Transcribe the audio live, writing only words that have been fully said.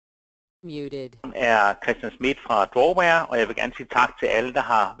Muted. Er Christian Schmidt fra Drawware, og jeg vil gerne sige tak til alle, der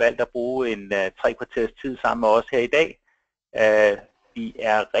har valgt at bruge en 3 kvarters tid sammen med os her i dag. Vi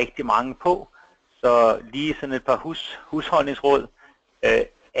er rigtig mange på, så lige sådan et par husholdningsråd.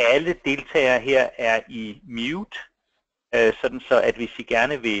 Alle deltagere her er i mute, sådan så at hvis I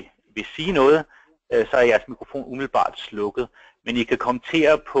gerne vil sige noget, så er jeres mikrofon umiddelbart slukket. Men I kan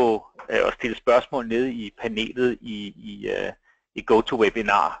kommentere på og stille spørgsmål nede i panelet i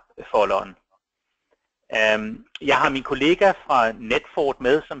GoToWebinar-folderen. Jeg har min kollega fra Netfort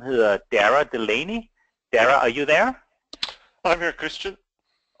med, som hedder Darragh Delany. Darragh, are you there? I'm here, Christian.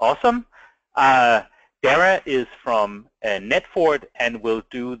 Awesome. Darragh is from Netfort and will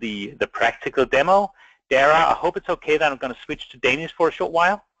do the practical demo. Darragh, I hope it's okay that I'm going to switch to Danish for a short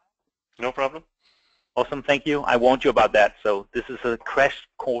while. No problem. Awesome, thank you. I warned you about that, so this is a crash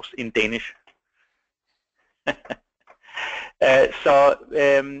course in Danish.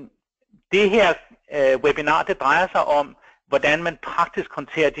 Det her webinar, det drejer sig om, hvordan man praktisk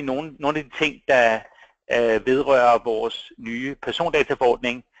håndterer nogle af de ting, der vedrører vores nye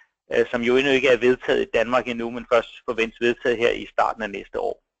persondataforordning, som jo endnu ikke er vedtaget i Danmark endnu, men først forventes vedtaget her i starten af næste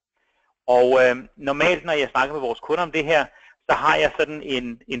år. Og normalt, når jeg snakker med vores kunder om det her, så har jeg sådan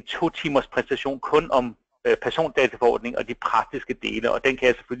en 2 timers præsentation kun om persondataforordning og de praktiske dele, og den kan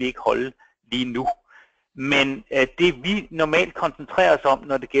jeg selvfølgelig ikke holde lige nu. Men det vi normalt koncentrerer os om,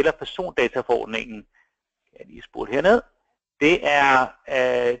 når det gælder persondataforordningen, jeg lige spurgte herned, det er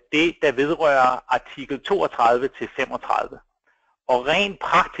det, der vedrører artikel 32 til 35. Og rent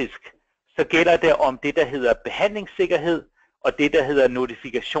praktisk, så gælder det om det, der hedder behandlingssikkerhed, og det, der hedder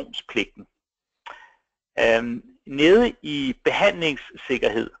notifikationspligten. Nede i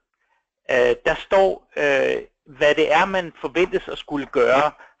behandlingssikkerhed, der står, hvad det er, man forventes at skulle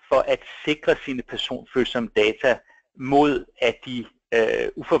gøre for at sikre sine personfølsomme data mod, at de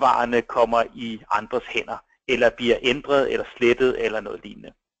uforvarende kommer i andres hænder, eller bliver ændret, eller slettet, eller noget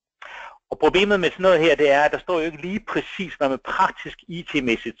lignende. Og problemet med sådan noget her, det er, at der står jo ikke lige præcis, hvad man praktisk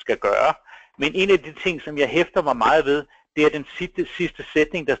IT-mæssigt skal gøre. Men en af de ting, som jeg hæfter mig meget ved, det er den sidste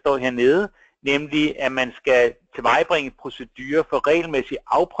sætning, der står hernede, nemlig at man skal tilvejebringe procedurer for regelmæssig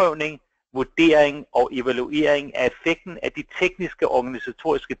afprøvning, vurdering og evaluering af effekten af de tekniske og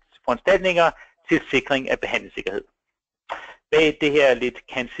organisatoriske foranstaltninger til sikring af behandlingssikkerhed. Bag det her lidt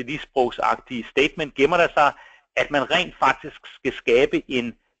kancellisprogsagtige statement gemmer der sig, at man rent faktisk skal skabe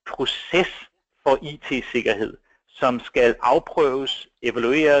en proces for IT-sikkerhed, som skal afprøves,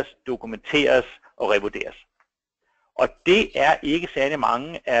 evalueres, dokumenteres og revurderes. Og det er ikke særlig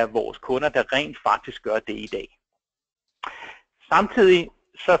mange af vores kunder, der rent faktisk gør det i dag. Samtidig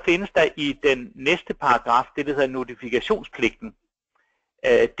så findes der i den næste paragraf, det der hedder notifikationspligten.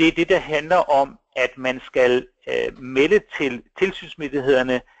 Det er det, der handler om, at man skal melde til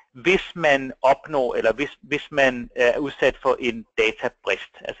tilsynsmyndighederne, hvis man opnår, eller hvis man er udsat for en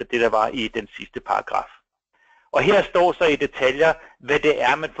databrist, altså det, der var i den sidste paragraf. Og her står så i detaljer, hvad det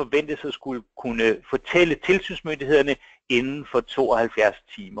er, man forventes at skulle kunne fortælle tilsynsmyndighederne inden for 72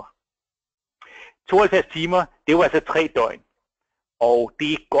 timer. 72 timer, det er jo altså 3 døgn, og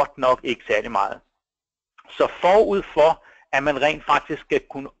det er godt nok ikke særlig meget. Så forud for, at man rent faktisk skal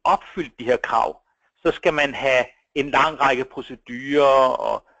kunne opfylde de her krav, så skal man have en lang række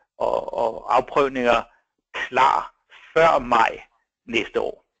procedurer og afprøvninger klar før maj næste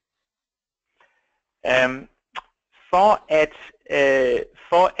år. For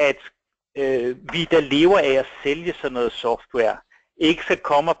at vi, der lever af at sælge sådan noget software, ikke skal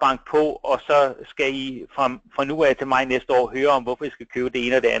komme og banke på, og så skal I fra nu af til maj næste år høre om, hvorfor I skal købe det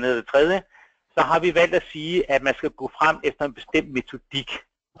ene og det andet og det tredje, så har vi valgt at sige, at man skal gå frem efter en bestemt metodik.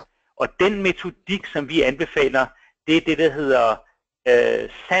 Og den metodik, som vi anbefaler, det er det, der hedder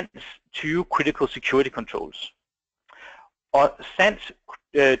SANS 20 Critical Security Controls. Og SANS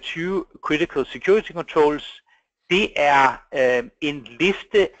 20 Critical Security Controls, det er en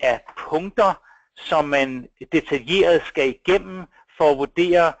liste af punkter, som man detaljeret skal igennem for at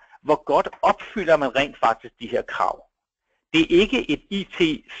vurdere, hvor godt opfylder man rent faktisk de her krav. Det er ikke et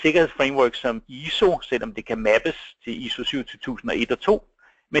IT-sikkerhedsframework som ISO, selvom det kan mappes til ISO 27001 og 2,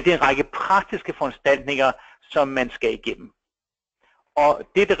 men det er en række praktiske foranstaltninger, som man skal igennem. Og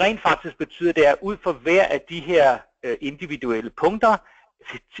det rent faktisk betyder, det er, at ud for hver af de her individuelle punkter,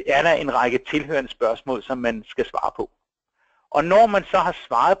 er der en række tilhørende spørgsmål, som man skal svare på. Og når man så har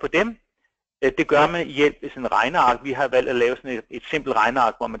svaret på dem, det gør man i hjælp af sådan en regneark. Vi har valgt at lave sådan et simpelt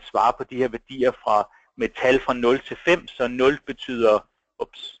regneark, hvor man svarer på de her værdier med tal fra 0 til 5, så 0 betyder,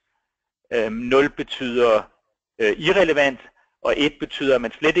 0 betyder irrelevant, og 1 betyder, at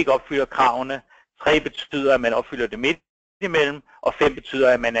man slet ikke opfylder kravene, 3 betyder, at man opfylder det midt imellem, og 5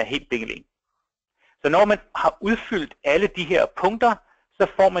 betyder, at man er helt bingeling. Så når man har udfyldt alle de her punkter, så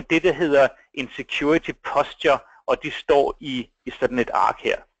får man det, der hedder en security posture, og de står i sådan et ark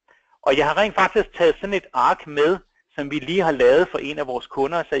her. Og jeg har rent faktisk taget sådan et ark med, som vi lige har lavet for en af vores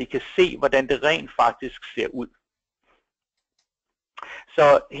kunder, så I kan se, hvordan det rent faktisk ser ud.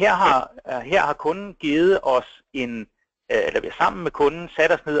 Så her har kunden givet os eller vi har sammen med kunden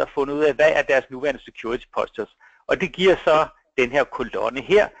sat os ned og fundet ud af, hvad er deres nuværende security postures. Og det giver så den her kolonne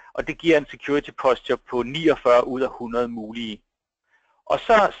her, og det giver en security posture på 49 ud af 100 mulige. Og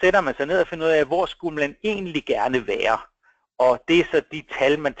så sætter man sig ned og finder ud af, hvor skulle man egentlig gerne være. Og det er så de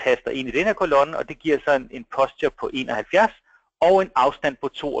tal, man taster ind i den her kolonne, og det giver så en posture på 71 og en afstand på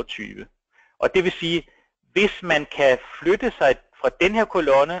 22. Og det vil sige, hvis man kan flytte sig fra den her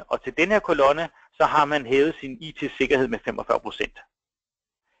kolonne og til den her kolonne, så har man hævet sin IT-sikkerhed med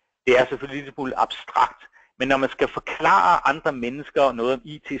 45%. Det er selvfølgelig lidt smule abstrakt, men når man skal forklare andre mennesker noget om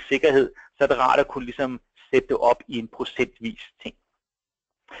IT-sikkerhed, så er det rart at kunne ligesom sætte det op i en procentvis ting.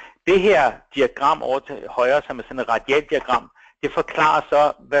 Det her diagram over til højre, som er sådan et radialdiagram, det forklarer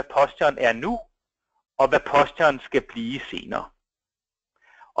så, hvad posturen er nu, og hvad posturen skal blive senere.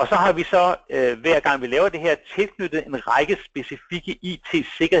 Og så har vi så, hver gang vi laver det her, tilknyttet en række specifikke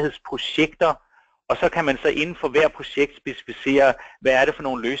IT-sikkerhedsprojekter, og så kan man så inden for hver projekt specificere, hvad er det for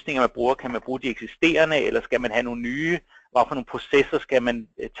nogle løsninger, man bruger. Kan man bruge de eksisterende, eller skal man have nogle nye? Hvad for nogle processer skal man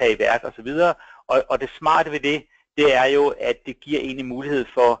tage i værk osv.? Og det smarte ved det er jo, at det giver egentlig mulighed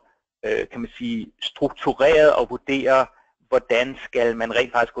for, kan man sige, struktureret at vurdere, hvordan skal man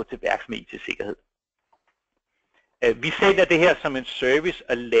rent faktisk gå til værks med IT-sikkerhed. Vi sælger det her som en service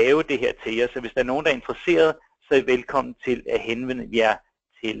at lave det her til jer, så hvis der er nogen, der er interesseret, så er I velkommen til at henvende jer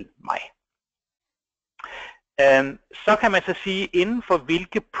til mig. Så kan man så sige, inden for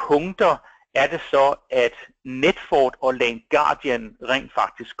hvilke punkter er det så, at Netfort og LANGuardian rent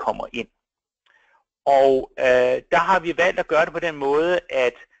faktisk kommer ind. Og der har vi valgt at gøre det på den måde,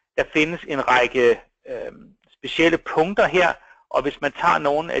 at der findes en række specielle punkter her, og hvis man tager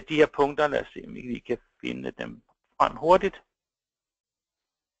nogle af de her punkter, lad os se, om vi kan finde dem frem hurtigt,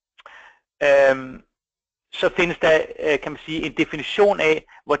 så findes der, kan man sige, en definition af,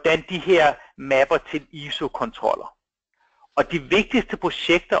 hvordan de her mapper til ISO-kontroller. Og de vigtigste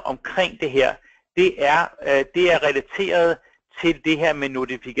projekter omkring det her, det er relateret til det her med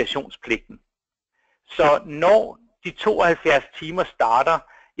notifikationspligten. Så når de 72 timer starter,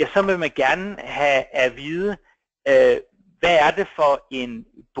 ja, så vil man gerne have at vide, hvad er det for en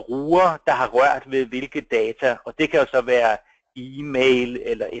bruger, der har rørt ved hvilke data, og det kan jo så være e-mail,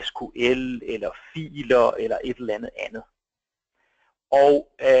 eller SQL, eller filer, eller et eller andet.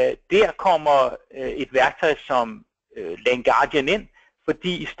 Og der kommer et værktøj som LANGuardian ind,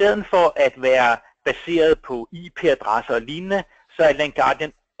 fordi i stedet for at være baseret på IP-adresser og lignende, så er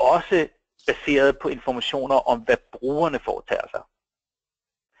LANGuardian også baseret på informationer om, hvad brugerne foretager sig.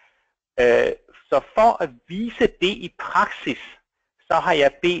 Så for at vise det i praksis, så har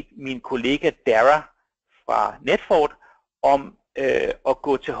jeg bedt min kollega Darragh fra Netfort om at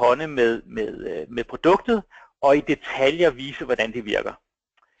gå til hånde med produktet og i detaljer vise, hvordan det virker.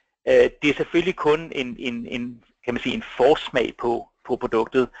 Det er selvfølgelig kun kan man sige, en forsmag på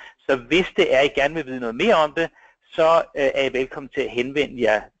produktet, så hvis det er, I gerne vil vide noget mere om det, så er I velkommen til at henvende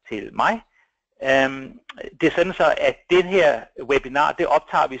jer til mig. Det er sådan så, at den her webinar, det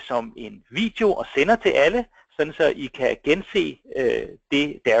optager vi som en video og sender til alle, sådan så I kan gense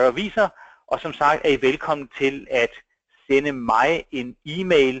det, Darragh viser, og som sagt er I velkommen til at sende mig en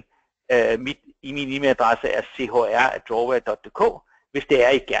e-mail. Min e-mailadresse er chr@drawware.dk, hvis det er,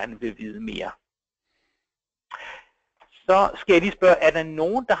 I gerne vil vide mere. Så skal jeg lige spørge, er der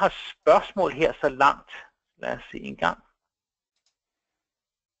nogen, der har spørgsmål her så langt? Lad os se en gang.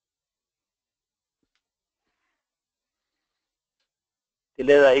 Det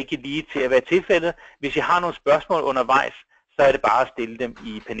lader ikke lige til at være tilfældet. Hvis I har nogle spørgsmål undervejs, så er det bare at stille dem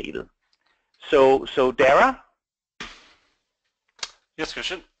i panelet. So Darragh? Yes,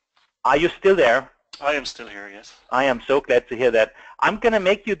 Christian. Are you still there? I am still here, yes. I am so glad to hear that. I'm going to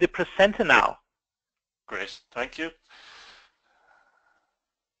make you the presenter now. Great, thank you.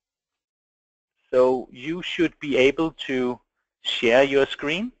 So you should be able to share your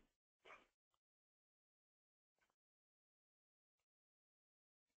screen.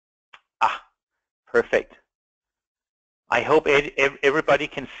 Perfect. I hope everybody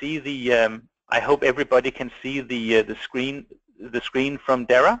can see the. I hope everybody can see the screen. The screen from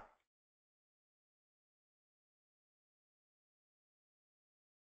Darragh.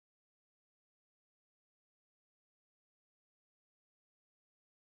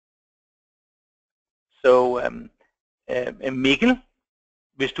 So Mikkel,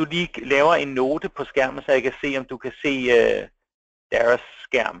 hvis du lige laver en note på skærmen, så jeg kan se, om du kan se Darraghs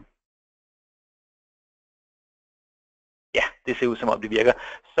skærm. Ja, det ser ud som om det virker.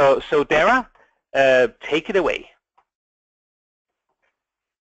 So Darragh, take it away.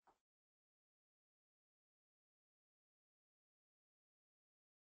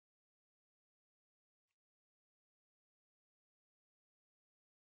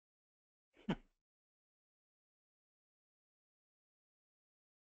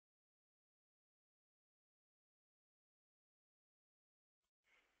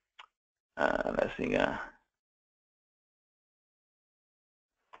 Lad os se her.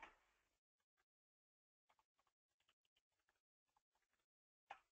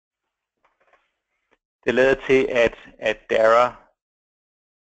 Det lader til, at Darragh...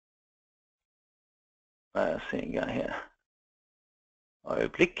 Lad os se en gang her.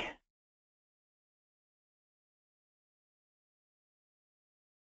 Øjeblik.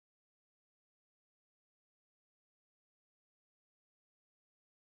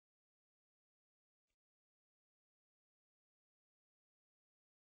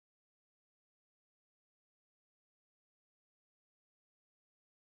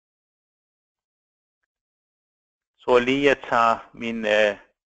 Så lige jeg tager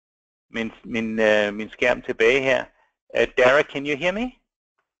min skærm tilbage her. Darragh, can you hear me?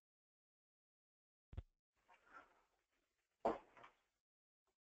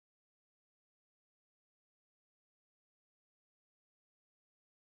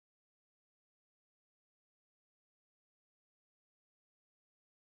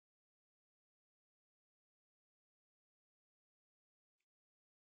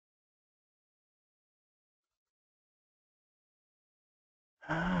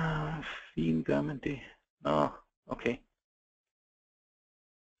 Fint gør man det. Nå, okay.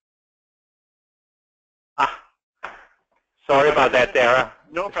 Sorry about that, Darragh.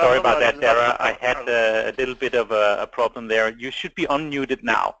 No problem. Sorry about that, Darragh. I had a little bit of a problem there. You should be unmuted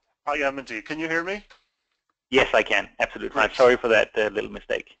now. I am indeed. Can you hear me? Yes, I can. Absolutely. Great. I'm sorry for that little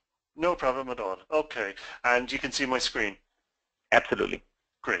mistake. No problem at all. Okay. And you can see my screen? Absolutely.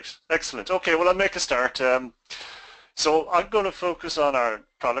 Great. Excellent. Okay, well, I'll make a start. So I'm going to focus on our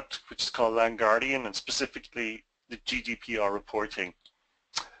product, which is called LANGuardian, and specifically the GDPR reporting.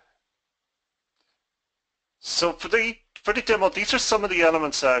 So for the demo, these are some of the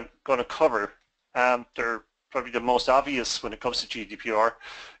elements I'm going to cover. They're probably the most obvious when it comes to GDPR.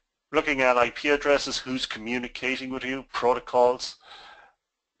 Looking at IP addresses, who's communicating with you, protocols,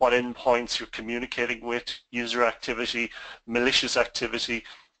 what endpoints you're communicating with, user activity, malicious activity.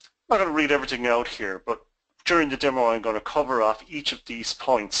 I'm not going to read everything out here, but during the demo I'm going to cover off each of these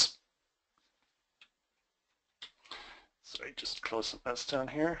points. Sorry, just close that down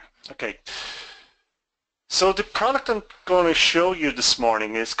here. Okay. So the product I'm going to show you this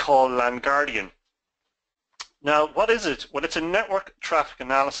morning is called LANGuardian. Now, what is it? Well, it's a network traffic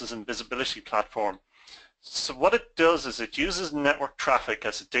analysis and visibility platform. So what it does is it uses network traffic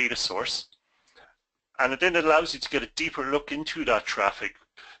as a data source, and then it allows you to get a deeper look into that traffic,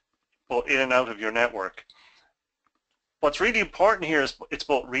 both in and out of your network. What's really important here is it's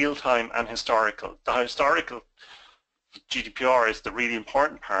both real-time and historical. The historical GDPR is the really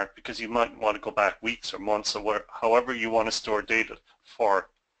important part because you might want to go back weeks or months or however you want to store data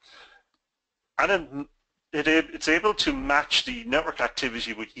for. And it's able to match the network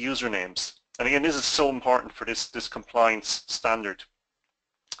activity with usernames. And again, this is so important for this compliance standard.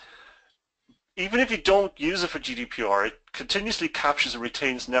 Even if you don't use it for GDPR, it continuously captures and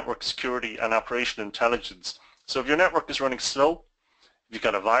retains network security and operational intelligence. So if your network is running slow, if you've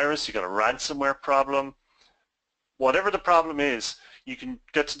got a virus, you've got a ransomware problem, whatever the problem is, you can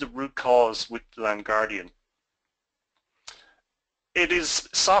get to the root cause with LANGuardian. It is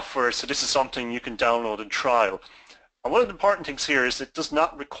software, so this is something you can download and trial. And one of the important things here is it does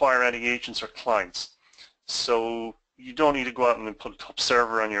not require any agents or clients. So you don't need to go out and put a top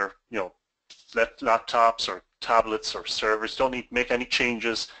server on your laptops or tablets or servers. Don't need to make any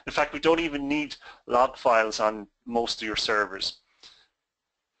changes. In fact, we don't even need log files on most of your servers.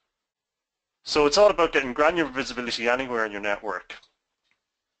 So it's all about getting granular visibility anywhere in your network.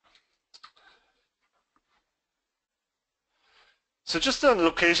 So just on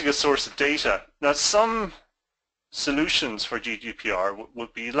locating a source of data, now some solutions for GDPR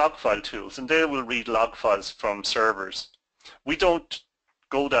would be log file tools, and they will read log files from servers. We don't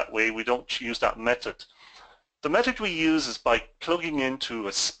go that way. We don't use that method. The method we use is by plugging into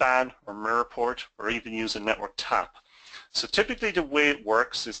a span or mirror port or even use a network tap. So typically the way it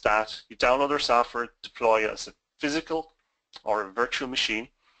works is that you download our software, deploy it as a physical or a virtual machine.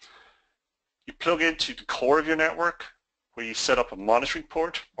 You plug into the core of your network where you set up a monitoring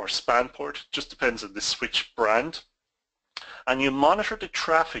port or span port, just depends on the switch brand. And you monitor the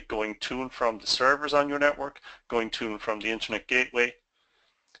traffic going to and from the servers on your network, going to and from the internet gateway,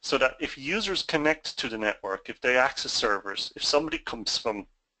 so that if users connect to the network, if they access servers, if somebody comes from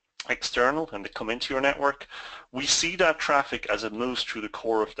external and they come into your network, we see that traffic as it moves through the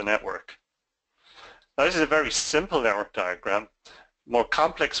core of the network. Now this is a very simple network diagram. More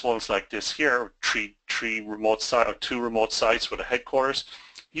complex ones like this here, two remote sites with a headquarters,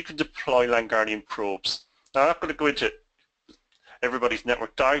 you can deploy LANGuardian probes. Now I'm not going to go into everybody's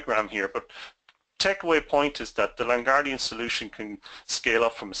network diagram here, but takeaway point is that the LANGuardian solution can scale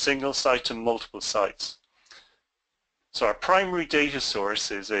up from a single site to multiple sites. So our primary data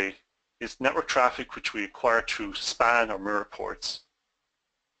source is network traffic which we acquire through span or mirror ports.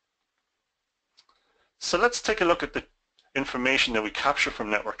 So let's take a look at the information that we capture from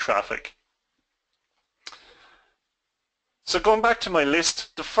network traffic. So going back to my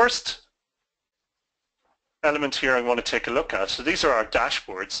list, the first element here I want to take a look at, so these are our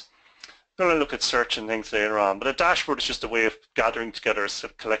dashboards. I'm going to look at search and things later on, but a dashboard is just a way of gathering together a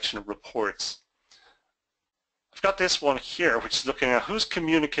collection of reports. I've got this one here which is looking at who's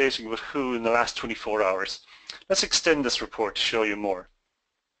communicating with who in the last 24 hours. Let's extend this report to show you more.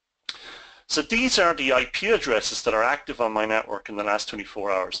 So these are the IP addresses that are active on my network in the last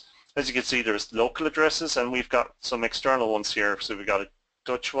 24 hours. As you can see, there's local addresses and we've got some external ones here. So we've got a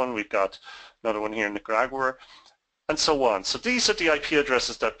Dutch one, we've got another one here in Nicaragua, and so on. So these are the IP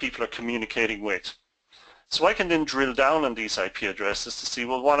addresses that people are communicating with. So I can then drill down on these IP addresses to see,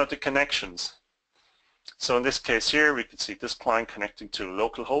 well, what are the connections? So in this case here, we can see this client connecting to a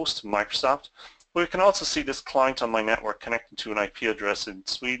local host, Microsoft. But we can also see this client on my network connecting to an IP address in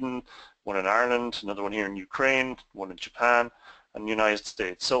Sweden, one in Ireland, another one here in Ukraine, one in Japan, and the United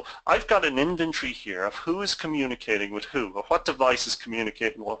States. So I've got an inventory here of who is communicating with who, or what device is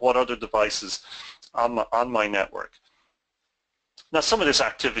communicating with what other devices on my network. Now some of this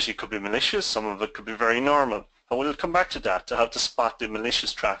activity could be malicious, some of it could be very normal, and we'll come back to that to how to spot the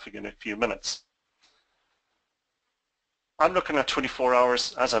malicious traffic in a few minutes. I'm looking at 24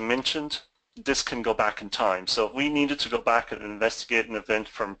 hours, as I mentioned. This can go back in time. So if we needed to go back and investigate an event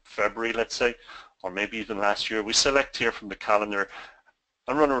from February, let's say, or maybe even last year, we select here from the calendar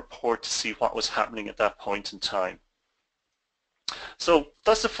and run a report to see what was happening at that point in time. So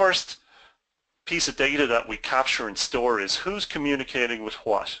that's the first piece of data that we capture and store, is who's communicating with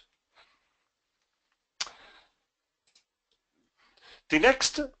what. The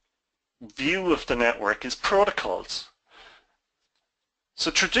next view of the network is protocols. So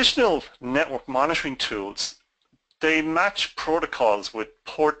traditional network monitoring tools, they match protocols with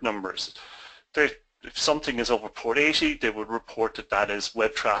port numbers. If something is over port 80, they would report that that is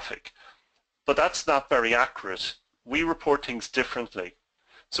web traffic. But that's not very accurate. We report things differently.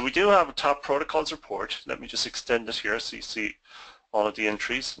 So we do have a top protocols report. Let me just extend it here so you see all of the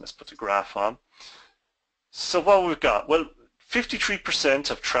entries. Let's put the graph on. So what we've got, well,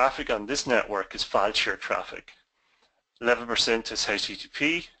 53% of traffic on this network is file share traffic. 11% is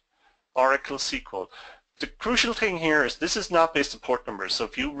HTTP, Oracle, SQL. The crucial thing here is this is not based on port numbers. So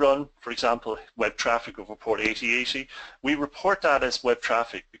if you run, for example, web traffic over port 8080, we report that as web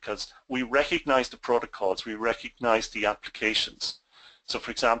traffic because we recognize the protocols, we recognize the applications. So for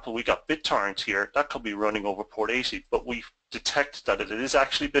example, we got BitTorrent here, that could be running over port 80, but we detect that it is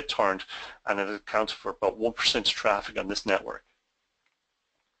actually BitTorrent and it accounts for about 1% of traffic on this network.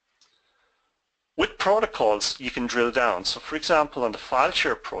 With protocols, you can drill down. So for example, on the file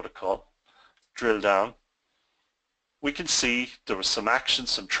share protocol, drill down, we can see there was some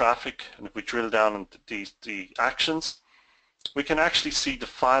actions, some traffic, and if we drill down on the actions, we can actually see the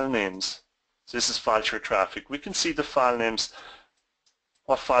file names. So this is file share traffic. We can see the file names,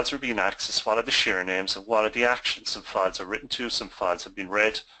 what files are being accessed, what are the share names, and what are the actions. Some files are written to, some files have been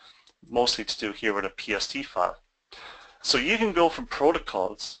read, mostly to do here with a PST file. So you can go from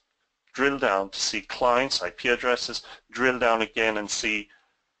protocols, drill down to see clients, IP addresses, drill down again and see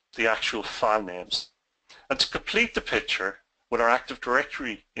the actual file names. And to complete the picture with our Active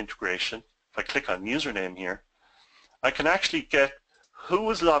Directory integration, if I click on username here, I can actually get who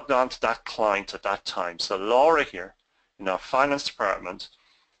was logged on to that client at that time. So Laura here in our finance department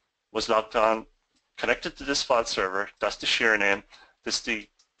was logged on, connected to this file server, that's the share name, this is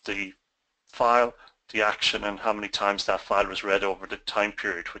the file, the action, and how many times that file was read over the time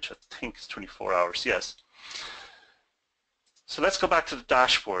period, which I think is 24 hours, yes. So let's go back to the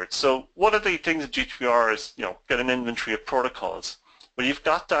dashboard. So one of the things that GDPR is, get an inventory of protocols. Well, you've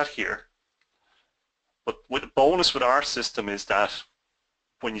got that here. But with the bonus with our system is that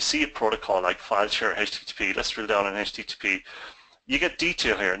when you see a protocol like file share HTTP, let's drill down on HTTP, you get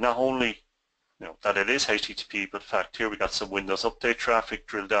detail here, not only that it is HTTP, but in fact here we got some Windows Update traffic,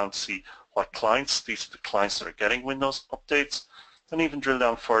 drill down to see what clients, these are the clients that are getting Windows updates, and even drill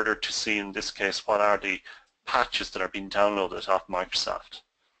down further to see in this case what are the patches that are being downloaded off Microsoft.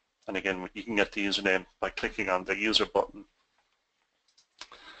 And again, you can get the username by clicking on the user button.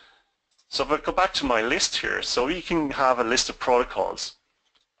 So if I go back to my list here, so you can have a list of protocols,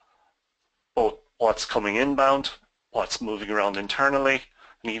 both what's coming inbound, what's moving around internally,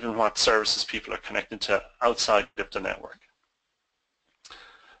 and even what services people are connected to outside of the network.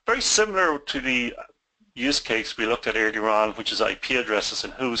 Very similar to the use case we looked at earlier on, which is IP addresses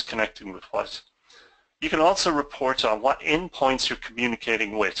and who's connecting with what. You can also report on what endpoints you're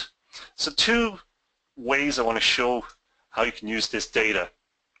communicating with. So two ways I want to show how you can use this data.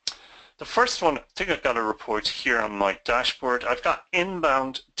 The first one, I think I've got a report here on my dashboard. I've got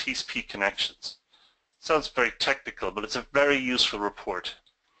inbound TCP connections. Sounds very technical, but it's a very useful report.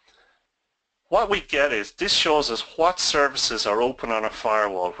 What we get is, this shows us what services are open on a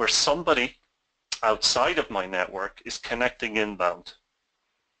firewall where somebody outside of my network is connecting inbound.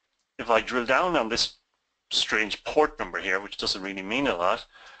 If I drill down on this strange port number here, which doesn't really mean a lot,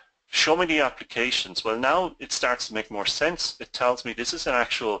 show me the applications. Well, now it starts to make more sense. It tells me this is an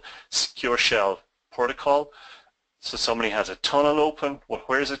actual secure shell protocol. So somebody has a tunnel open. Well,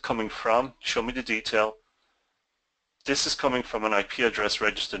 where is it coming from? Show me the detail. This is coming from an IP address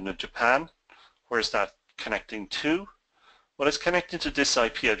registered in Japan. Where is that connecting to? Well, it's connected to this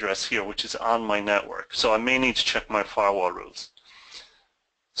IP address here, which is on my network. So I may need to check my firewall rules.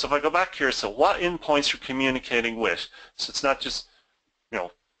 So if I go back here, so what endpoints you're communicating with? So it's not just,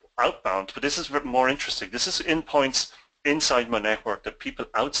 outbound, but this is more interesting. This is endpoints inside my network that people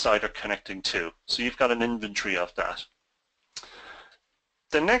outside are connecting to. So you've got an inventory of that.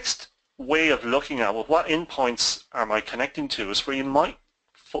 The next way of looking at, well, what endpoints am I connecting to, is where you might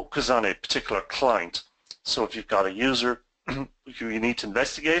focus on a particular client. So if you've got a user you need to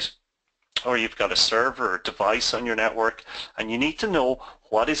investigate, or you've got a server or device on your network and you need to know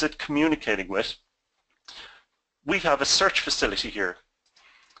what is it communicating with, we have a search facility here.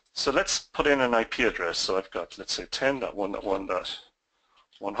 So let's put in an IP address. So I've got, let's say,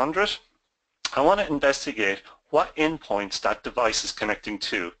 10.1.1.100. I want to investigate what endpoints that device is connecting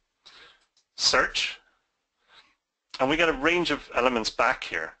to. Search. And we get a range of elements back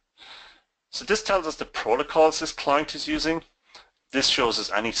here. So this tells us the protocols this client is using. This shows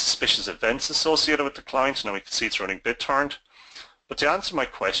us any suspicious events associated with the client. Now we can see it's running BitTorrent. But to answer my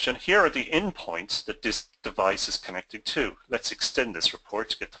question, here are the endpoints that this device is connecting to. Let's extend this report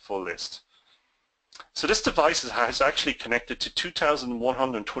to get the full list. So this device has actually connected to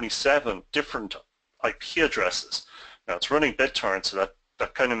 2,127 different IP addresses. Now it's running BitTorrent, so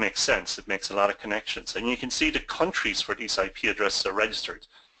that kind of makes sense. It makes a lot of connections. And you can see the countries where these IP addresses are registered.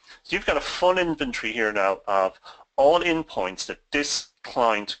 So you've got a full inventory here now of all endpoints that this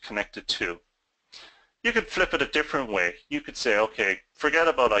client connected to. You could flip it a different way. You could say, okay, forget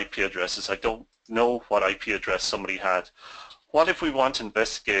about IP addresses. I don't know what IP address somebody had. What if we want to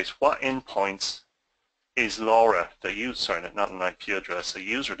investigate what endpoints is Laura, not an IP address, a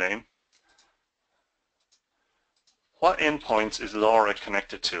username. What endpoints is Laura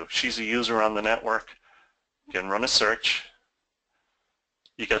connected to? She's a user on the network. You can run a search.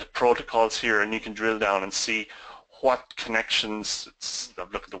 You get the protocols here and you can drill down and see what connections,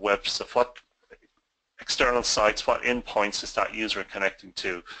 look at the web stuff, what external sites, what endpoints is that user connecting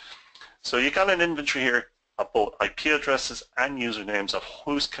to. So you got an inventory here of both IP addresses and usernames of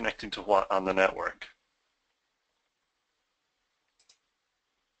who's connecting to what on the network.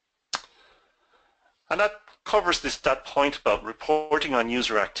 And that covers that point about reporting on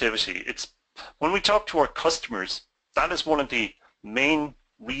user activity. When we talk to our customers, that is one of the main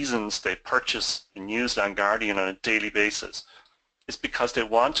reasons they purchase and use LANGuardian on a daily basis. It's because they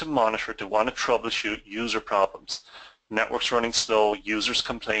want to monitor, they want to troubleshoot user problems. Networks running slow, users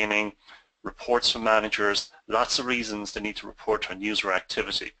complaining, reports from managers, lots of reasons they need to report on user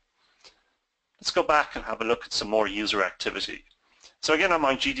activity. Let's go back and have a look at some more user activity. So again, on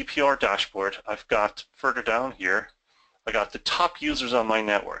my GDPR dashboard, I've got further down here, I got the top users on my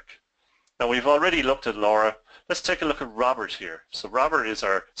network. Now we've already looked at Laura. Let's take a look at Robert here. So Robert is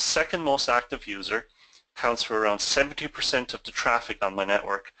our second most active user, accounts for around 70% of the traffic on my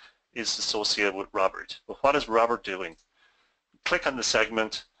network is associated with Robert. But what is Robert doing? Click on the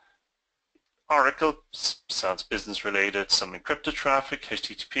segment. Oracle, sounds business related, some encrypted traffic,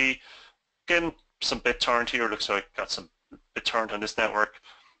 HTTP. Again, some BitTorrent here, looks like I've got some BitTorrent on this network.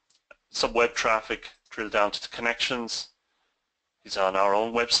 Some web traffic, drill down to the connections. He's on our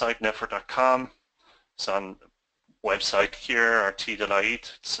own website, netfort.com. It's on website here, rt.ie. I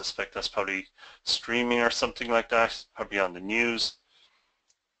suspect that's probably streaming or something like that, probably on the news.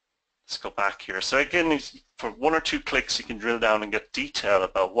 Let's go back here. So again, for 1 or 2 clicks, you can drill down and get detail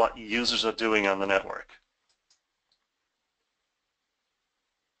about what users are doing on the network.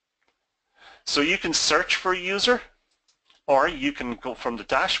 So you can search for a user, or you can go from the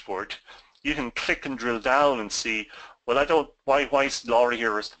dashboard, you can click and drill down and see, well, why is Laura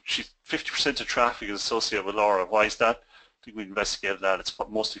here? She's 50% of traffic is associated with Laura. Why is that? I think we investigated that. It's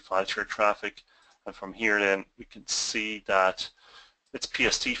mostly file share traffic. And from here then, we can see that it's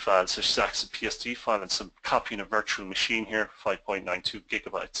PST file. So she's accessing PST file and some copying a virtual machine here, 5.92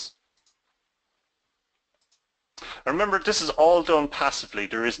 gigabytes. And remember, this is all done passively.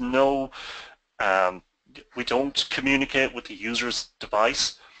 There is no, we don't communicate with the user's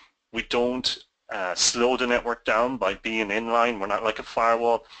device. We don't slow the network down by being inline. We're not like a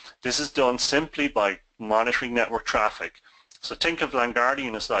firewall. This is done simply by monitoring network traffic. So think of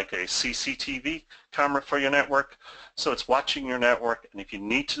LANGuardian as like a CCTV camera for your network. So it's watching your network, and if you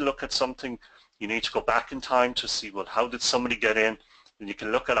need to look at something, you need to go back in time to see, well, how did somebody get in? And you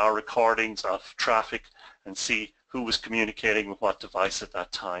can look at our recordings of traffic and see who was communicating with what device at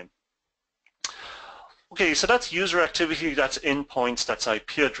that time. Okay, so that's user activity, that's endpoints, that's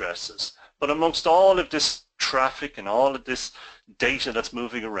IP addresses. But amongst all of this traffic and all of this data that's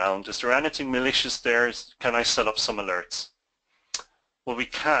moving around, is there anything malicious there? Can I set up some alerts? Well, we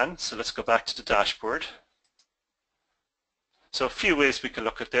can, so let's go back to the dashboard. So a few ways we can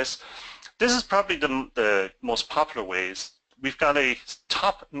look at this. This is probably the most popular ways. We've got a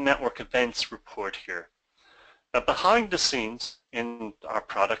top network events report here. Now, behind the scenes in our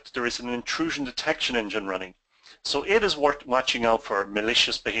product, there is an intrusion detection engine running. So it is worth watching out for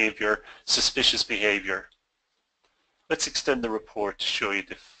malicious behavior, suspicious behavior. Let's extend the report to show you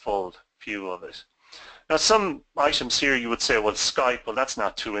the full view of it. Now, some items here you would say, well, Skype, well, that's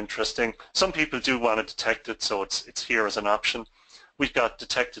not too interesting. Some people do want to detect it, so it's here as an option. We've got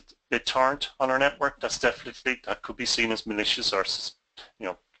detected BitTorrent on our network. That could be seen as malicious or, you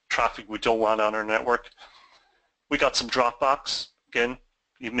know, traffic we don't want on our network. We got some Dropbox. Again,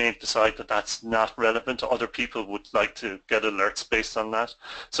 you may decide that that's not relevant. Other people would like to get alerts based on that.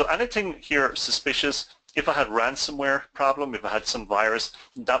 So anything here suspicious, if I had ransomware problem, if I had some virus,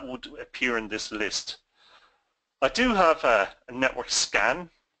 that would appear in this list. I do have a network scan,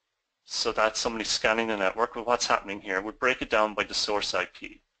 so that's somebody scanning the network. But what's happening here? We'll break it down by the source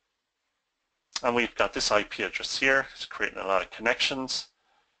IP. And we've got this IP address here. It's creating a lot of connections.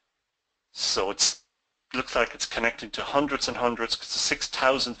 So it looks like it's connecting to hundreds and hundreds, because there's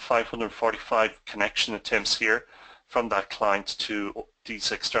 6,545 connection attempts here from that client to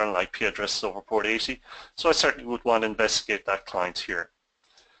these external IP addresses over port 80. So I certainly would want to investigate that client here.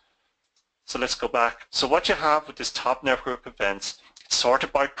 So let's go back. So what you have with this top network events, it's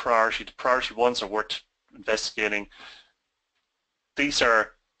sorted by priority. The priority ones are worth investigating. These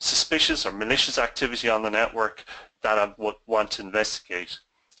are suspicious or malicious activity on the network that I would want to investigate.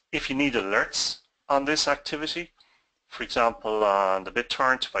 If you need alerts on this activity, for example, on the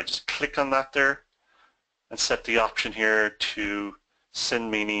BitTorrent, if I just click on that there and set the option here to send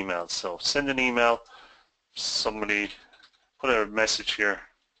me an email. So send an email, somebody put a message here,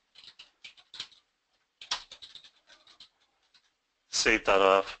 save that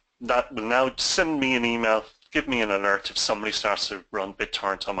off. That will now send me an email, give me an alert if somebody starts to run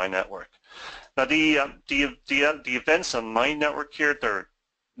BitTorrent on my network. Now the events on my network here, they're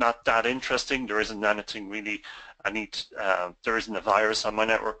not that interesting. There isn't anything really there isn't a virus on my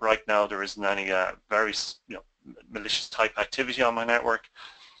network right now. There isn't any very malicious type activity on my network.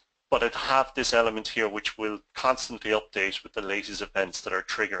 But I have this element here which will constantly update with the latest events that are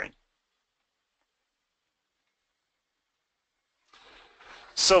triggering.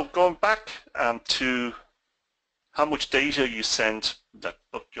 So going back to how much data you send, that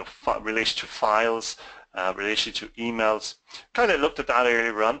relation to files, relation to emails, kind of looked at that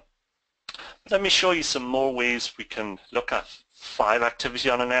earlier on. Let me show you some more ways we can look at file activity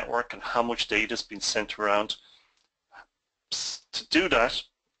on a network and how much data has been sent around. To do that,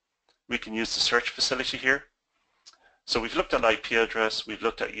 we can use the search facility here. So we've looked at IP address, we've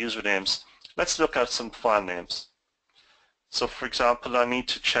looked at usernames. Let's look at some file names. So for example, I need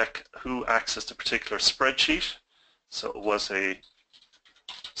to check who accessed a particular spreadsheet. So it was a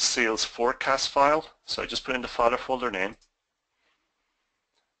sales forecast file. So I just put in the file or folder name.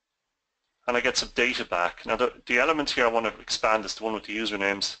 And I get some data back. Now the element here I want to expand is the one with the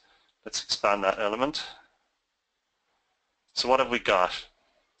usernames. Let's expand that element. So what have we got?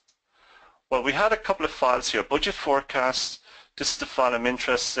 Well, we had a couple of files here. Budget forecast. this is the file I'm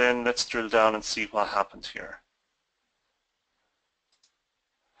interested in. Let's drill down and see what happened here.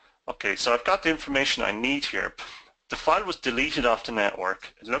 Okay, so I've got the information I need here. The file was deleted off the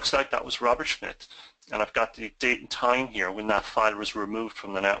network. It looks like that was Robert Schmidt, and I've got the date and time here when that file was removed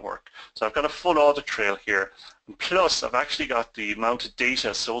from the network. So I've got a full audit trail here, and plus I've actually got the amount of data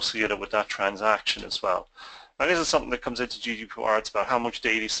associated with that transaction as well. Now this is something that comes into GDPR. It's about how much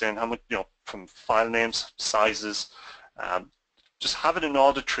data is in, how much, from file names, sizes, just having an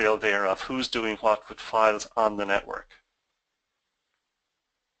audit trail there of who's doing what with files on the network.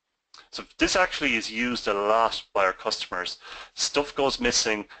 So this actually is used a lot by our customers. Stuff goes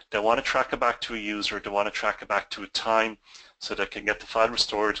missing, they want to track it back to a user, they want to track it back to a time so they can get the file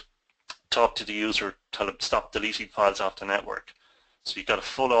restored, talk to the user, tell them stop deleting files off the network. So you've got a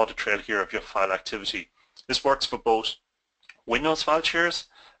full audit trail here of your file activity. This works for both Windows file shares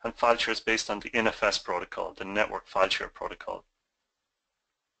and file shares based on the NFS protocol, the Network File Share Protocol.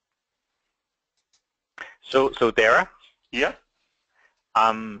 So Darragh? Yeah?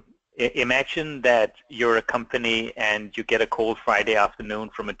 Imagine that you're a company and you get a call Friday afternoon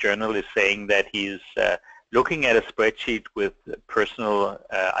from a journalist saying that he's looking at a spreadsheet with personal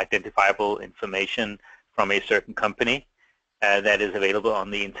identifiable information from a certain company that is available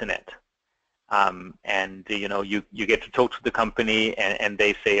on the internet. And you get to talk to the company and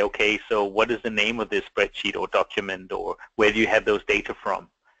they say, okay, so what is the name of this spreadsheet or document, or where do you have those data from?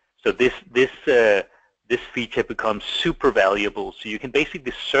 So this feature becomes super valuable. So you can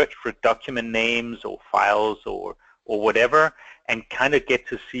basically search for document names or files or whatever and kind of get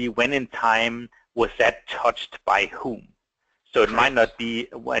to see when in time was that touched by whom. So it might not be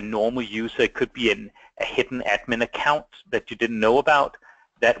a normal user. It could be a hidden admin account that you didn't know about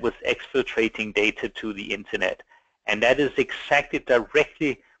that was exfiltrating data to the internet. And that is exactly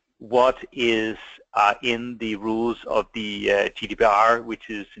directly what is in the rules of the GDPR, which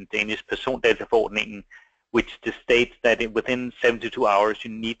is in Danish Persondataforordningen, which states that within 72 hours you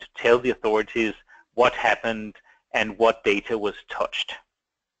need to tell the authorities what happened and what data was touched.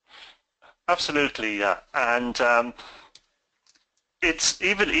 Absolutely, yeah. And it's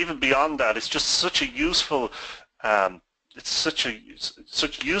even beyond that. It's just such a useful, it's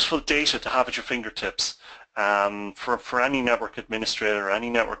such useful data to have at your fingertips for any network administrator or any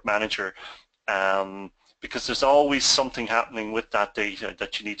network manager, because there's always something happening with that data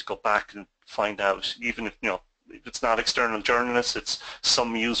that you need to go back and find out. Even if if it's not external journalists, it's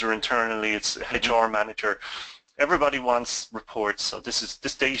some user internally, it's a HR manager. Everybody wants reports, so this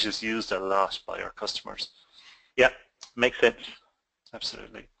data is used a lot by our customers. Yeah, makes sense.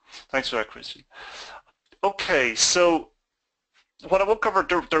 Absolutely. Thanks for that, Christian. Okay, so what I will cover,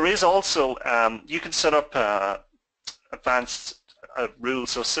 there is also, you can set up advanced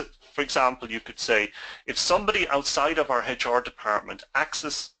rules. So for example, you could say, if somebody outside of our HR department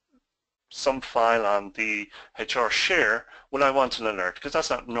access some file on the HR share, will I want an alert? Because that's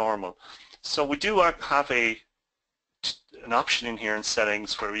not normal. So we do have an option in here in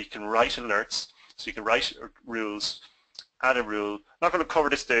settings where we can write alerts. So you can write rules, add a rule. I'm not going to cover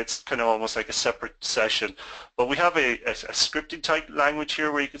this today, it's kind of almost like a separate session, but we have a scripting type language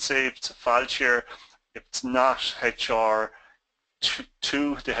here where you could say if it's a file share, if it's not HR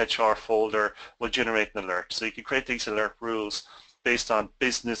to the HR folder, will generate an alert. So you can create these alert rules based on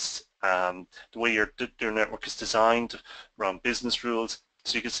business, the way your network is designed around business rules.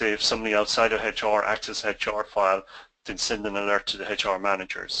 So you can say if somebody outside of HR accesses HR file, then send an alert to the HR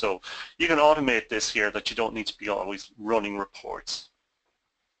manager. So you can automate this here, that you don't need to be always running reports.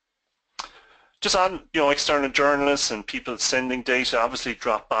 Just on external journalists and people sending data, obviously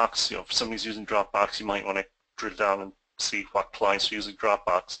Dropbox, if somebody's using Dropbox, you might want to drill down and see what clients are using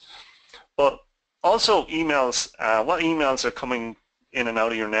Dropbox. But also emails, what emails are coming in and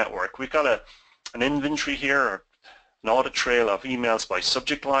out of your network. We've got an inventory here, or an audit trail of emails by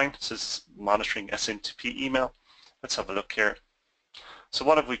subject line. This is monitoring SMTP email. Let's have a look here. So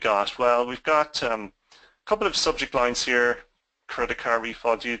what have we got? Well, we've got a couple of subject lines here. Credit card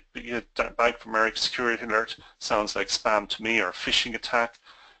refund, Bank of America security alert, sounds like spam to me, or phishing attack.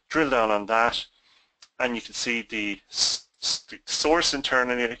 Drill down on that, and you can see the source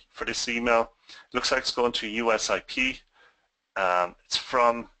internally for this email. Looks like it's going to US IP. It's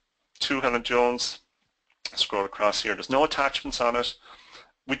from Helen Jones. Scroll across here. There's no attachments on it.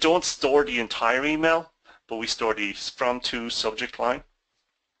 We don't store the entire email, but we store the from to subject line.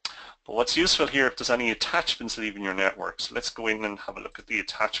 But what's useful here, if there's any attachments leaving your network, so let's go in and have a look at the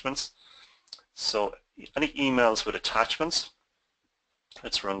attachments. So any emails with attachments,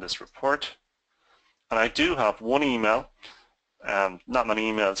 let's run this report. And I do have one email, not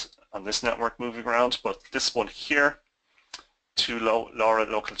many emails on this network moving around, but this one here to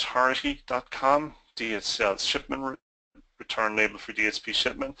laura@localauthority.com, DHL shipment return label for DHP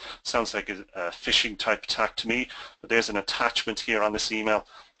shipment. Sounds like a phishing type attack to me, but there's an attachment here on this email.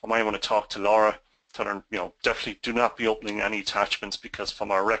 I might want to talk to Laura, tell her, definitely do not be opening any attachments, because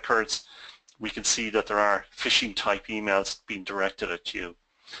from our records we can see that there are phishing type emails being directed at you.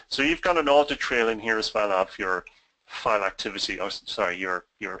 So you've got an audit trail in here as well of your file activity, or sorry, your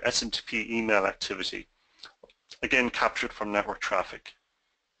SMTP email activity, again captured from network traffic.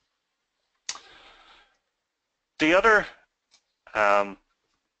 The other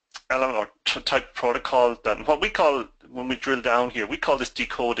element or type protocol that what we call, when we drill down here, we call this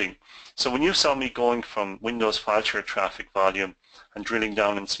decoding. So when you saw me going from Windows file share traffic volume and drilling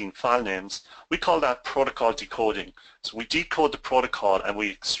down and seeing file names, we call that protocol decoding. So we decode the protocol and we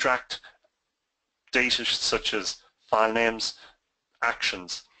extract data such as file names,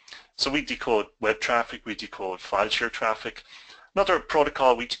 actions. So we decode web traffic, we decode file share traffic. Another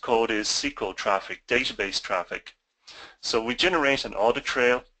protocol we decode is SQL traffic, database traffic. So we generate an audit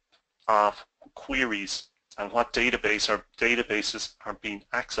trail of queries and what databases are being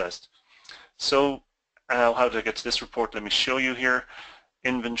accessed. So how do I get to this report? Let me show you here.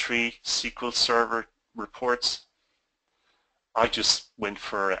 Inventory, SQL Server reports. I just went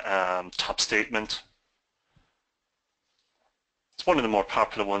for top statement. It's one of the more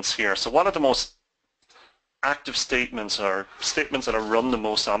popular ones here. So one of the most active statements, or statements that are run the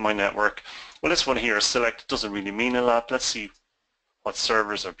most on my network. Well, this one here, select, doesn't really mean a lot. Let's see what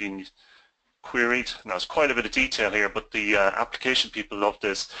servers are being queried. Now, there's quite a bit of detail here, but the application people love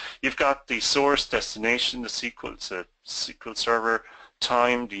this. You've got the source, destination, the SQL, it's a SQL server,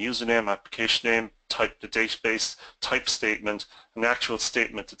 time, the username, application name, type, the database, type statement, and the actual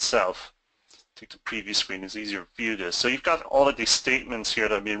statement itself. I think the previous screen is easier to view this. So you've got all of these statements here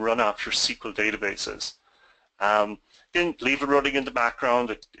that are being run off your SQL databases. Again, leave it running in the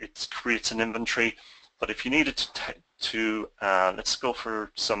background. It creates an inventory. But if you needed to let's go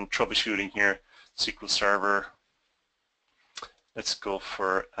for some troubleshooting here. SQL Server. Let's go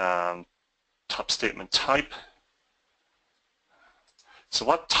for top statement type. So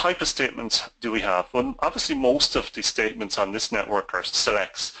what type of statements do we have? Well, obviously most of the statements on this network are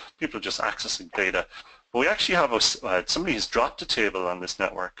selects. People are just accessing data. But we actually have somebody has dropped a table on this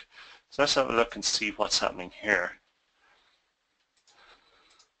network. So let's have a look and see what's happening here.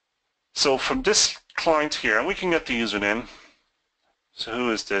 So from this client here, and we can get the username. So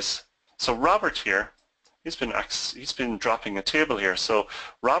who is this? So Robert here, he's been dropping a table here. So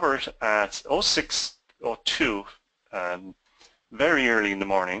Robert at 06:02, very early in the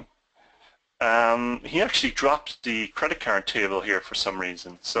morning, he actually dropped the credit card table here for some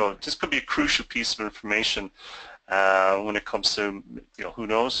reason. So this could be a crucial piece of information when it comes to, who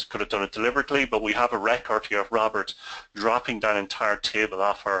knows, could have done it deliberately, but we have a record here of Robert dropping that entire table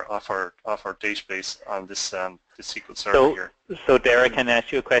off our database on this SQL server here. So Darragh, can I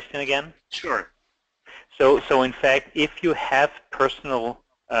ask you a question again? Sure. So in fact, if you have personal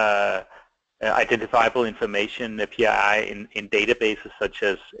identifiable information, PII in databases such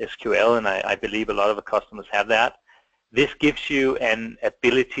as SQL, and I believe a lot of the customers have that, this gives you an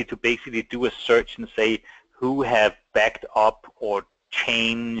ability to basically do a search and say who have backed up or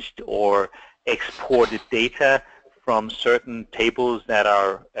changed or exported data from certain tables that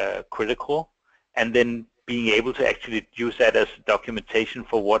are critical, and then being able to actually use that as documentation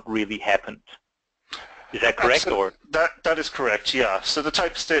for what really happened. Is that correct? Or that is correct, yeah. So the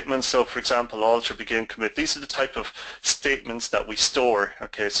type of statements, so for example, alter, begin, commit, these are the type of statements that we store.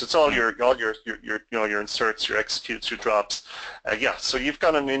 Okay, so it's all your inserts, your executes, your drops. Yeah, so you've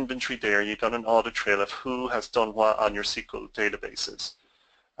got an inventory there, you've got an audit trail of who has done what on your SQL databases.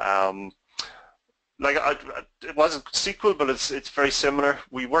 It wasn't SQL, but it's very similar.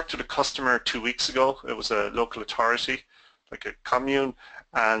 We worked with a customer 2 weeks ago. It was a local authority, like a commune,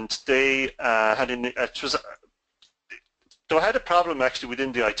 and they had a problem actually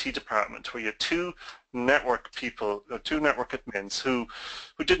within the IT department where you had two network people, two network admins who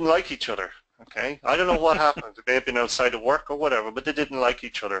didn't like each other. Okay, I don't know what happened. They may have been outside of work or whatever, but they didn't like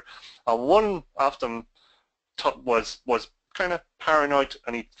each other. And one of them was kind of paranoid,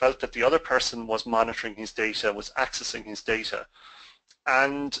 and he felt that the other person was monitoring his data, was accessing his data.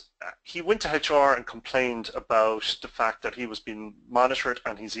 And he went to HR and complained about the fact that he was being monitored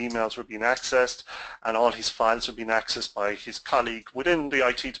and his emails were being accessed and all his files were being accessed by his colleague within the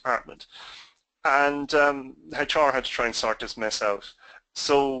IT department. And HR had to try and sort this mess out.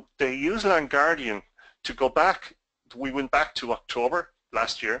 So they used LANGuardian to go back. We went back to October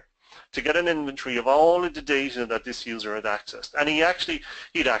last year to get an inventory of all of the data that this user had accessed. And he'd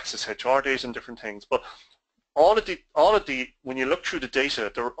accessed HR data and different things, but all of the when you look through the data,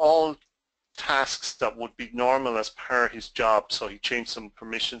 they're all tasks that would be normal as per his job. So he changed some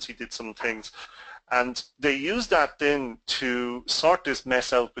permissions, he did some things, and they used that then to sort this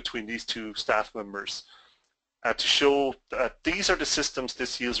mess out between these two staff members to show that these are the systems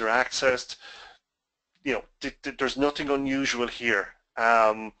this user accessed. You know, there's nothing unusual here.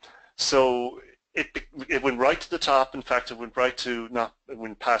 So it went right to the top. In fact, it went right to it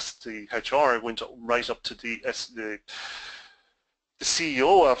went past the HR. It went right up to the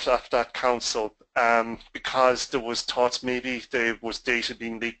CEO of that council, because there was thoughts maybe there was data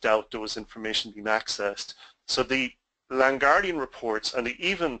being leaked out, there was information being accessed. So the LANGuardian reports, and they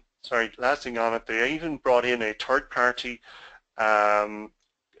even, sorry, last thing on it, they even brought in a third-party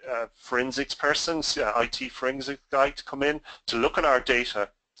forensics person, IT forensic guy to come in to look at our data,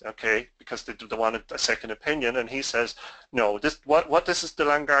 okay, because they wanted a second opinion, and he says, no, what this is the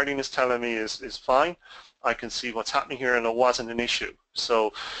LANGuardian is telling me is fine. I can see what's happening here, and it wasn't an issue.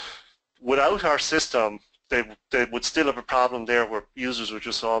 So without our system, they would still have a problem there where users were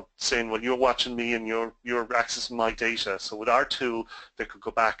just all saying, well, you're watching me and you're accessing my data. So with our tool, they could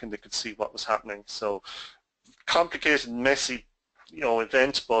go back and they could see what was happening. So complicated, messy, you know,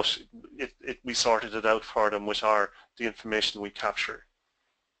 event, but we sorted it out for them with the information we capture.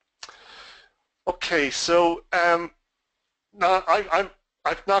 Okay, so now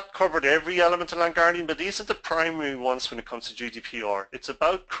I've not covered every element of LANGuardian, but these are the primary ones when it comes to GDPR. It's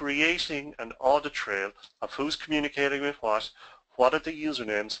about creating an audit trail of who's communicating with what are the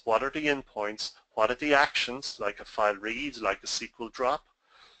usernames, what are the endpoints, what are the actions, like a file read, like a SQL drop,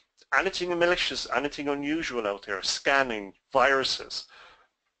 anything malicious, anything unusual out there, scanning, viruses,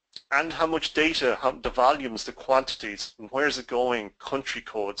 and how much data, the volumes, the quantities, and where is it going, country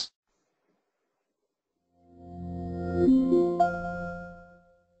codes.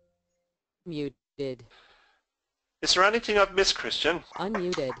 Muted. Is there anything I've missed, Christian?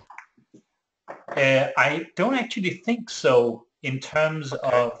 Unmuted. I don't actually think so in terms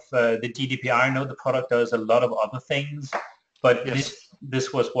of the GDPR. I know the product does a lot of other things, but yes.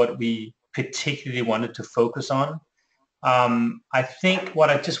 this was what we particularly wanted to focus on. I think what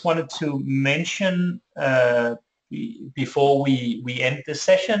I just wanted to mention before we end this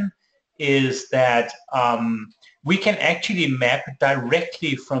session is that we can actually map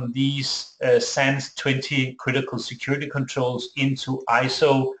directly from these SANS 20 critical security controls into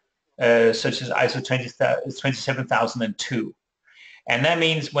ISO, such as ISO 27002. And that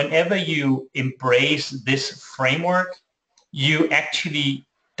means whenever you embrace this framework, you actually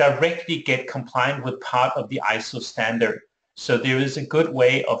directly get compliant with part of the ISO standard. So there is a good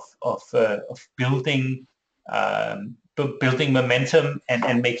way of building building momentum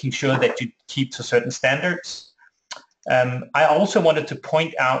and making sure that you keep to certain standards. I also wanted to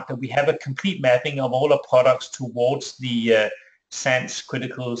point out that we have a complete mapping of all our products towards the SANS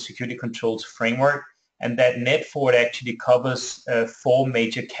Critical Security Controls framework, and that Netfort actually covers 4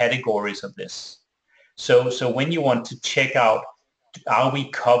 major categories of this. So when you want to check out, are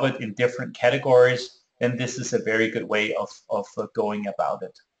we covered in different categories, then this is a very good way of going about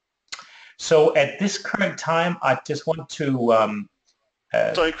it. So at this current time, I just want to...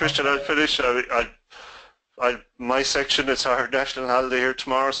 Sorry, Christian, I'll finish. My section is our national holiday here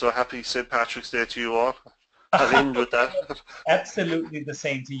tomorrow, so happy St. Patrick's Day to you all. I'll end with that. Absolutely the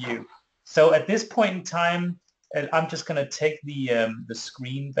same to you. So at this point in time, I'm just going to take the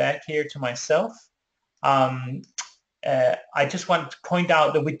screen back here to myself. I just want to point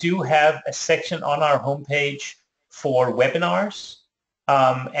out that we do have a section on our homepage for webinars.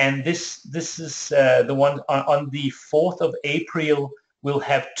 And this is the one on the 4th of April. We'll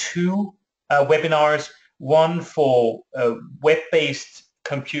have 2 webinars, one for web-based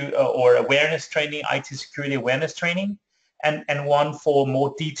computer or awareness training, IT security awareness training, and one for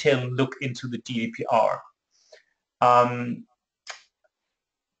more detailed look into the GDPR.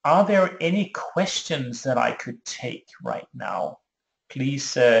 Are there any questions that I could take right now?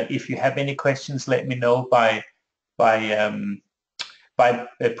 Please, if you have any questions, let me know by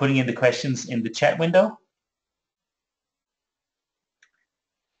putting in the questions in the chat window.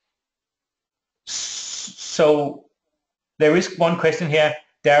 So there is one question here,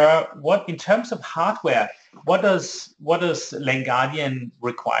 Darragh. What, in terms of hardware, what does LANGuardian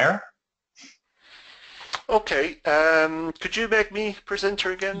require? Okay, could you make me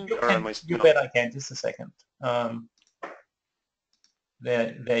presenter again? You bet I can. Just a second.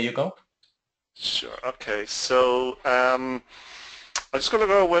 There you go. Sure. Okay. So I'm just going to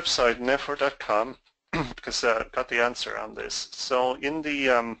go to our website, netfort.com, because I got the answer on this. So in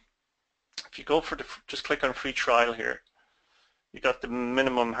the if you go for the, just click on free trial here, You got the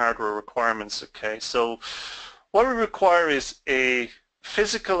minimum hardware requirements, okay? So what we require is a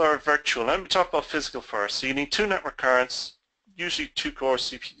physical or virtual. Let me talk about physical first. So you need 2 network cards, usually 2-core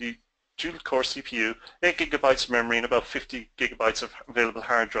CPU, dual-core CPU, 8 gigabytes of memory, and about 50 gigabytes of available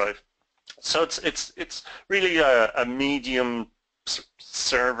hard drive. So it's really a medium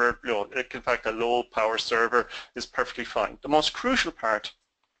server. In fact, a low power server is perfectly fine. The most crucial part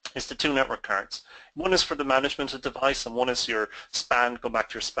is the 2 network cards. One is for the management of the device, and one is your SPAN, go back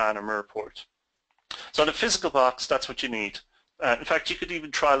to your SPAN or mirror port. So the physical box, that's what you need. In fact, you could even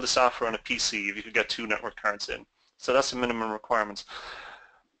trial the software on a PC if you could get 2 network cards in. So that's the minimum requirements.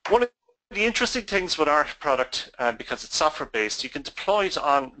 One of the interesting things with our product, because it's software-based, you can deploy it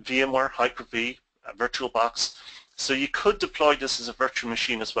on VMware, Hyper-V, VirtualBox. So you could deploy this as a virtual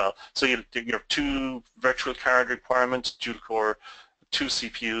machine as well. So you have 2 virtual card requirements, dual-core, 2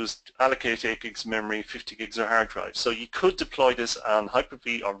 CPUs, allocate 8 gigs of memory, 50 gigs of hard drive. So you could deploy this on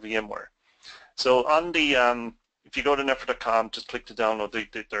Hyper-V or VMware. So on the if you go to netfort.com, just click to download.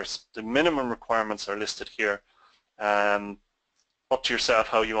 The minimum requirements are listed here. Up to yourself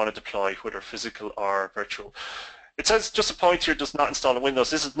how you want to deploy, whether physical or virtual. It says just a point here, does not install on Windows.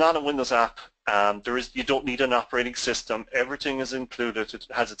 This is not a Windows app. You don't need an operating system. Everything is included. It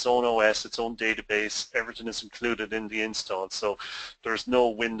has its own OS, its own database. Everything is included in the install. So there's no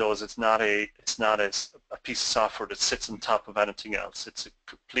Windows. It's not a piece of software that sits on top of anything else. It's a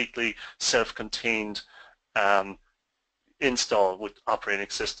completely self-contained install with operating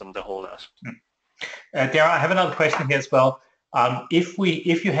system, the whole lot. Darragh, I have another question here as well. If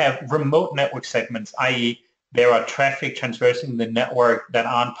you have remote network segments, i.e. there are traffic traversing the network that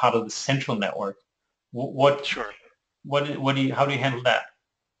aren't part of the central network, Sure. how do you handle that?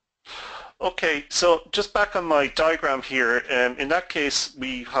 Okay, so just back on my diagram here, in that case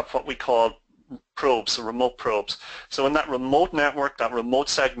we have what we call probes, so remote probes. So in that remote network, that remote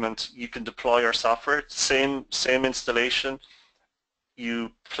segment, you can deploy our software, same installation.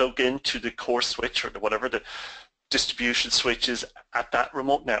 You plug into the core switch or whatever the distribution switch is at that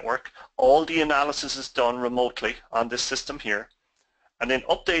remote network. All the analysis is done remotely on this system here. And then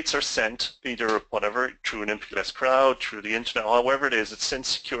updates are sent, either whatever, through an MPLS crowd, through the internet, however it is, it's sent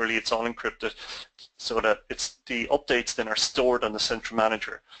securely, it's all encrypted, so that the updates then are stored on the central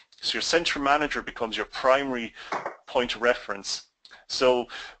manager. So your central manager becomes your primary point of reference. So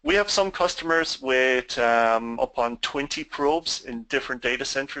we have some customers with up on 20 probes in different data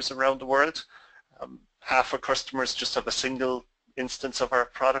centers around the world. Half our customers just have a single instance of our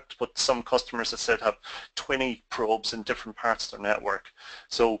product, but some customers, as I said, have 20 probes in different parts of their network.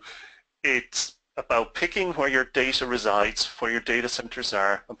 So it's about picking where your data resides, where your data centers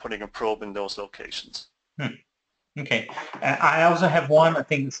are, and putting a probe in those locations. Okay. I also have one, I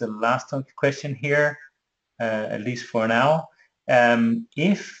think it's the last question here, at least for now.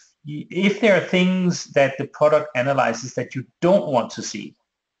 If there are things that the product analyzes that you don't want to see,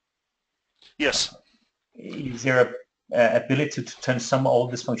 yes. Is there a ability to turn some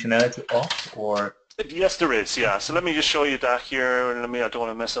of this functionality off, or? Yes, there is. Yeah. So let me just show you that here. I don't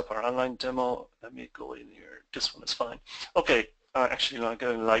want to mess up our online demo. Let me go in here. This one is fine. Okay. Actually, I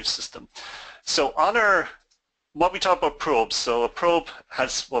got a live system. So on what we talk about probes. So a probe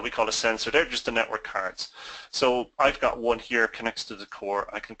has what we call a sensor. They're just the network cards. So I've got one here connects to the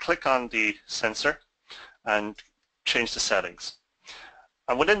core. I can click on the sensor and change the settings.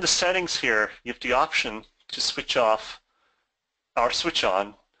 And within the settings here, you have the option to switch off or switch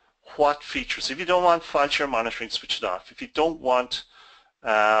on what features. If you don't want file share monitoring, switch it off. If you don't want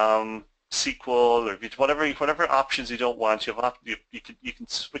SQL or whatever options you don't want, you can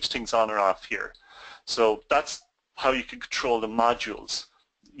switch things on or off here. So that's how you can control the modules.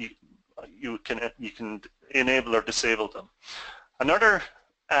 You can enable or disable them. Another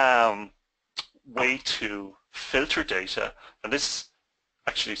way to filter data, and this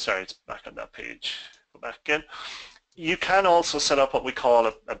actually, sorry, it's back on that page. Go back again. You can also set up what we call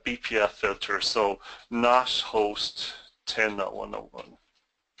a BPF filter, so not host 10.1.1.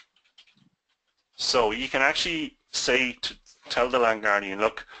 So you can actually tell the LANGuardian,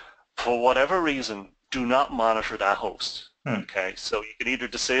 look, for whatever reason, do not monitor that host. Okay, so you can either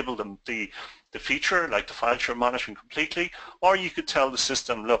disable the feature, like the file share monitoring completely, or you could tell the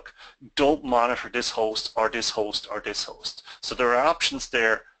system, look, don't monitor this host or this host or this host. So there are options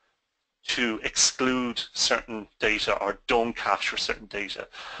there to exclude certain data or don't capture certain data.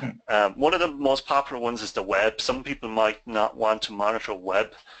 One of the most popular ones is the web. Some people might not want to monitor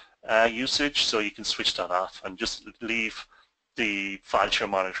web usage, so you can switch that off and just leave the file share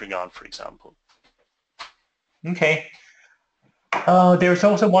monitoring on, for example. Okay. There's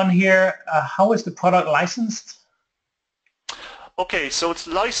also one here. How is the product licensed? Okay, so it's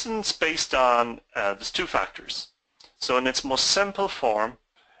licensed based on, there's two factors. So in its most simple form,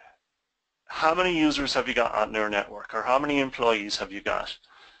 how many users have you got on your network, or how many employees have you got?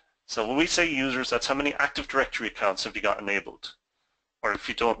 So when we say users, that's how many Active Directory accounts have you got enabled? Or if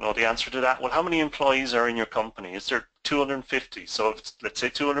you don't know the answer to that, well, how many employees are in your company? Is there 250? So if it's, let's say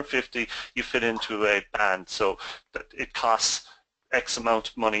 250, you fit into a band, so that it costs X amount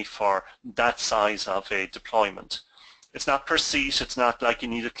of money for that size of a deployment. It's not per seat, it's not like you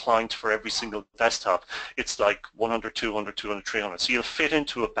need a client for every single desktop. It's like 100, 200, 200, 300. So you'll fit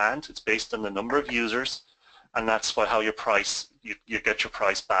into a band. It's based on the number of users, and that's how your price, you get your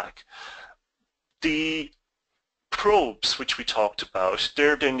price back. The probes, which we talked about,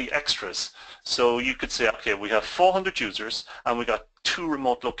 they're then the extras. So you could say, okay, we have 400 users and we got 2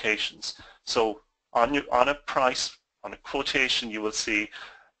 remote locations. So on a price, on a quotation, you will see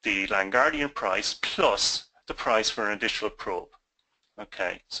the LANGuardian price plus the price for an additional probe.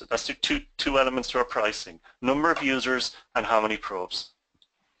 Okay, so that's the two elements to our pricing: number of users and how many probes.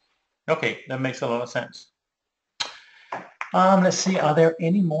 Okay, that makes a lot of sense. Let's see, are there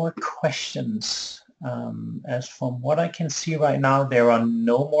any more questions? As from what I can see right now, there are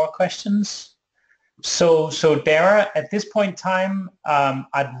no more questions. So Darragh, at this point in time,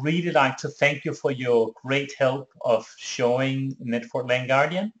 I'd really like to thank you for your great help of showing Netfort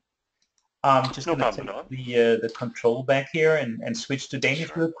LANGuardian. I'm just No going to problem take the control back here and switch to Danish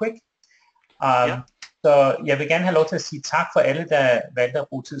Sure. real quick. Ja. Så jeg vil gerne have lov til at sige tak for alle, der valgte at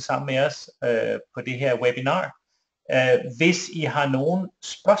bruge tid sammen med os på det her webinar. Hvis I har nogle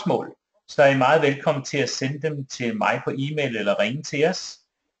spørgsmål, så er I meget velkommen til at sende dem til mig på e-mail eller ringe til os.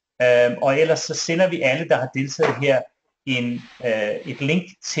 Og ellers så sender vi alle, der har deltaget her, et link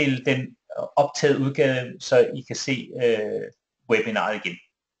til den optaget udgave, så I kan se webinaret igen.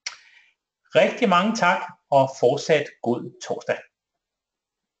 Rigtig mange tak, og fortsat god torsdag.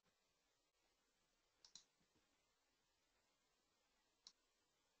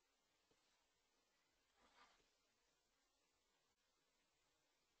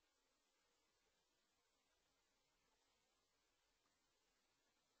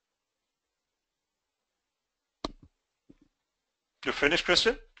 You're finished,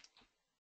 Christian?